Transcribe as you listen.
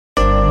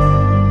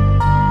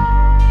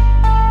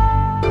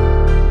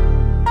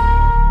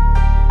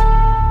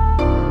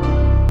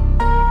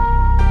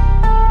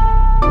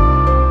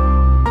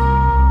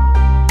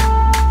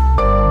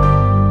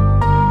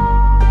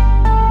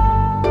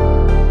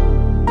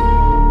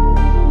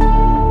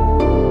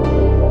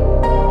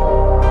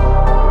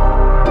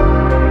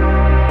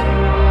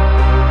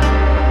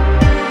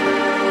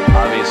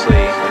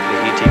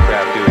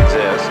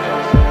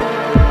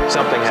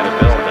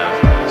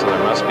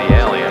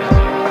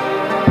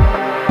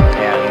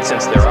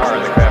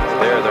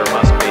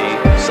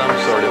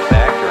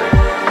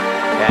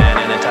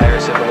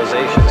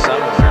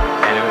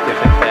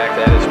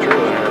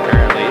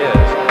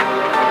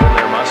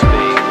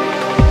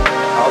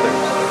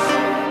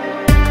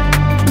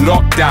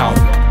lockdown,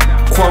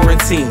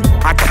 quarantine.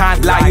 I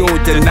can't lie or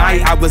deny,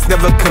 I was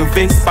never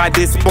convinced by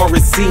this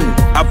Boris scene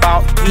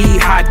about he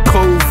had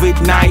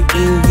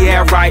COVID-19,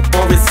 yeah right,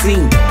 Boris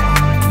scene.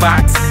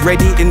 Facts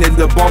ready in the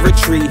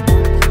laboratory.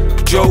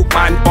 Joke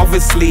man,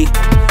 obviously,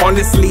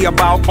 honestly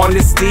about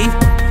honesty.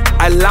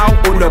 Allow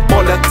all the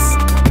bollocks,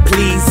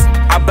 please.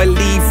 I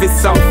believe it's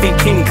something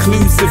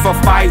inclusive of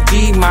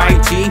 5G, my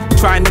G.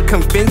 Trying to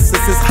convince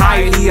us is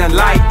highly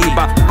unlikely,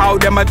 but how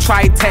them a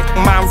try-tech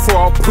man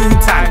for a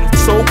poo-tang?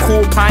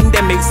 So-called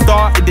pandemic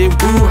started in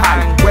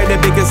Wuhan, where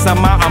the biggest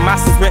amount of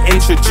masses were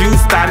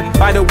introduced, and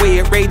by the way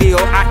it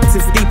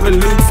radioactively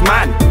pollutes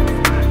man.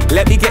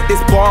 Let me get this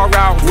bar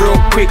out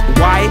real quick,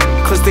 why?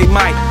 Cause they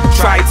might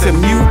try to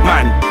mute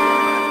man.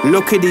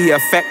 Look at the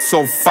effects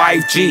of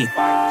 5G.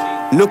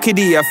 Look at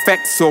the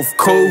effects of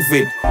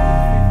COVID.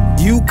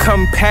 You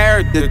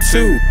compare the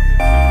two,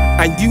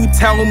 and you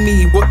tell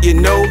me what you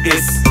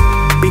notice.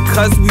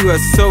 Because we were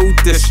so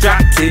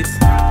distracted,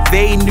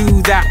 they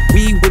knew that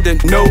we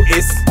wouldn't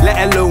notice,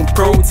 let alone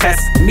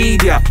protest.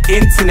 Media,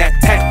 internet,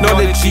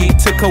 technology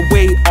took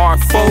away our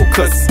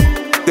focus.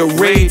 The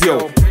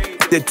radio,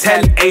 the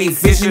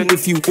television,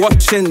 if you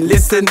watch and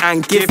listen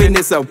and giving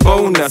is a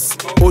bonus.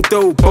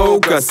 Although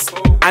bogus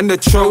and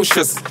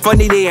atrocious,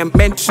 funny they ain't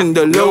mentioned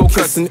the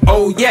locust. And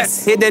oh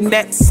yes, hit the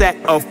next set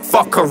of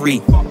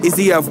fuckery is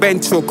the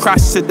eventual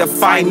crash to the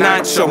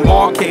financial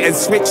market and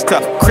switch to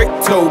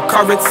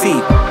cryptocurrency,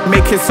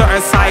 making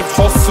certain side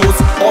hustles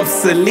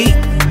obsolete.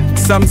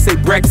 Some say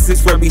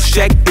Brexit's where we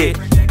shagged it.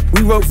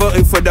 We were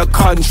voting for the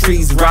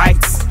country's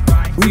rights.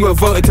 We were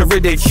voting to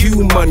rid of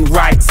human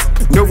rights.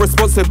 No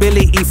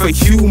responsibility for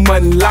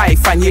human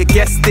life. And you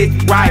guessed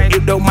it right,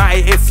 it don't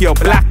matter if you're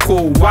black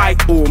or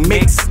white or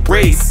mixed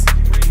race.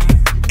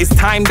 It's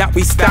time that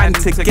we stand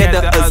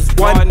together as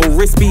one, or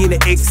risk being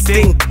an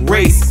extinct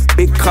race.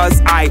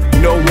 Because I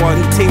know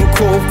one thing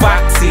called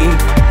vaccine.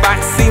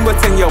 Vaccine will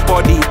turn your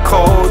body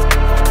cold.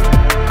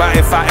 But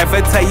if I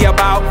ever tell you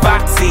about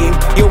vaccine,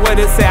 you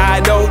wouldn't say I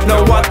don't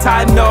know what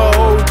I know.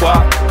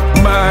 But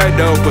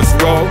murder was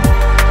wrong.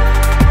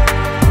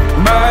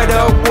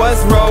 Murder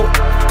was wrong.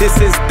 This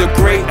is the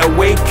great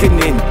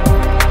awakening.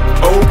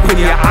 Open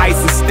your eyes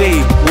and stay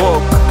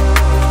woke.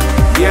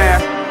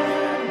 Yeah.